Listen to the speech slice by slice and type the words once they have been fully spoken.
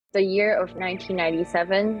The year of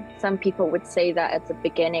 1997, some people would say that it's the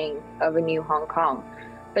beginning of a new Hong Kong.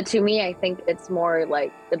 But to me, I think it's more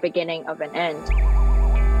like the beginning of an end.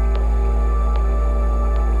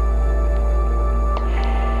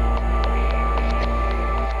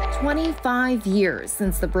 "25 years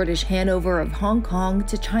since the British handover of Hong Kong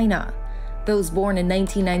to China. Those born in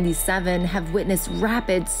 1997 have witnessed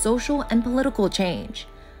rapid social and political change.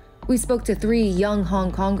 We spoke to 3 young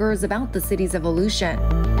Hong Kongers about the city's evolution.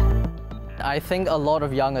 I think a lot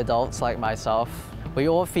of young adults like myself, we're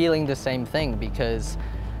all feeling the same thing because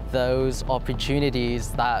those opportunities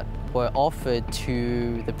that were offered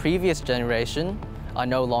to the previous generation are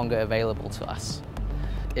no longer available to us.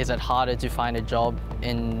 Is it harder to find a job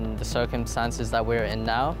in the circumstances that we're in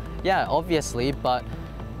now? Yeah, obviously, but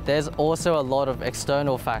there's also a lot of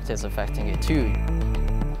external factors affecting it too.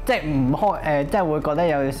 即係唔開即係會覺得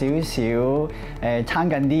有少少撐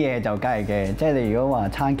緊啲嘢就梗係嘅，即係你如果話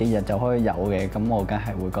撐幾日就可以有嘅，咁我梗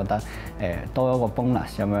係會覺得多一個 bonus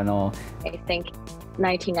咁樣咯。I think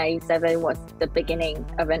 1997 was the beginning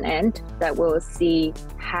of an end that we'll see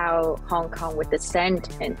how Hong Kong would descend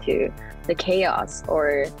into the chaos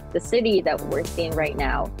or the city that we're seeing right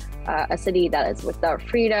now, a city that is without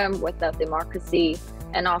freedom, without democracy,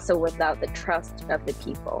 and also without the trust of the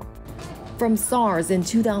people. From SARS in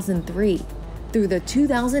 2003 through the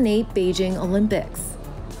 2008 Beijing Olympics,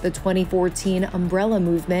 the 2014 Umbrella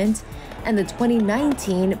Movement, and the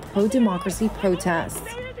 2019 pro-democracy protests,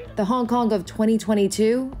 the Hong Kong of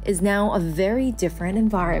 2022 is now a very different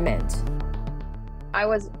environment. I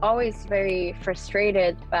was always very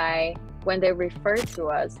frustrated by when they refer to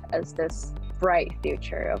us as this bright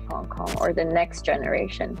future of Hong Kong or the next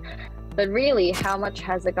generation. But really, how much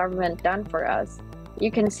has the government done for us? You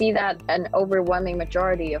can see that an overwhelming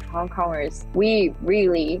majority of Hong Kongers, we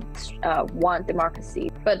really want democracy.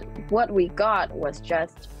 But what we got was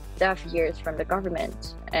just deaf ears from the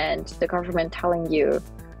government, and the government telling you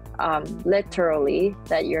literally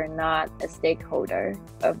that you're not a stakeholder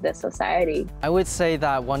of the society. I would say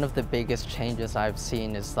that one of the biggest changes I've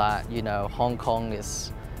seen is that, Hong Kong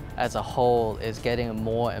is, as a whole, is getting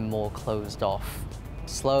more and more closed off.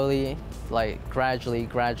 Slowly, gradually,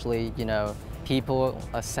 people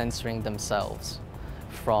are censoring themselves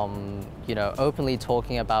from, openly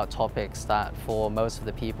talking about topics that for most of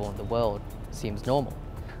the people in the world seems normal.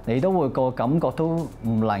 你都會個感覺都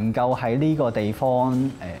唔能夠喺呢個地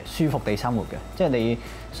方舒服地生活嘅，即係你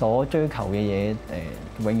所追求嘅嘢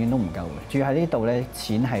永遠都唔夠嘅。住喺呢度咧，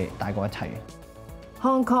錢係大過一切。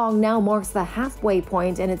Hong Kong now marks the halfway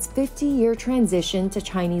point in its 50-year transition to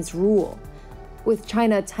Chinese rule. With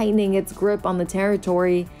China tightening its grip on the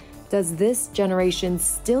territory, does this generation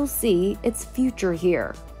still see its future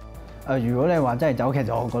here? 如果你話真係走，其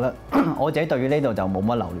實我覺得我自己對於呢度就冇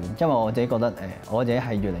乜留戀，因為我自己覺得我自己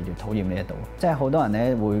係越嚟越討厭呢一度。即係好多人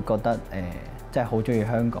咧會覺得即係好中意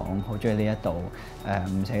香港，好中意呢一度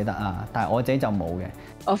唔捨得啊，但係我自己就冇嘅。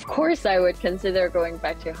Of course, I would consider going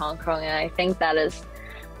back to Hong Kong, and I think that is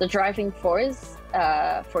the driving force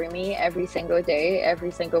for me every single day,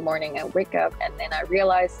 every single morning. I wake up and then I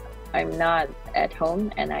realize I'm not at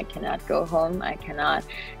home and I cannot go home. I cannot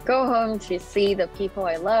go home to see the people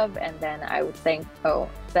I love, and then I would think, oh,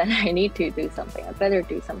 then I need to do something. I better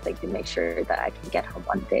do something to make sure that I can get home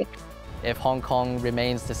one day. If Hong Kong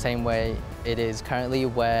remains the same way it is currently,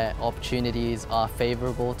 where opportunities are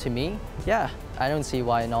favorable to me, yeah, I don't see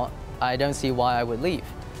why not. I don't see why I would leave.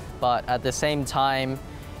 But at the same time,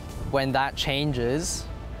 when that changes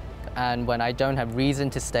and when I don't have reason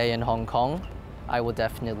to stay in Hong Kong, I will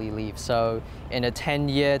definitely leave. So in a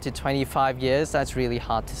 10-year to 25 years, that's really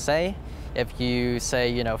hard to say. If you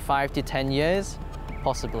say, 5 to 10 years,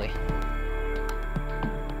 possibly.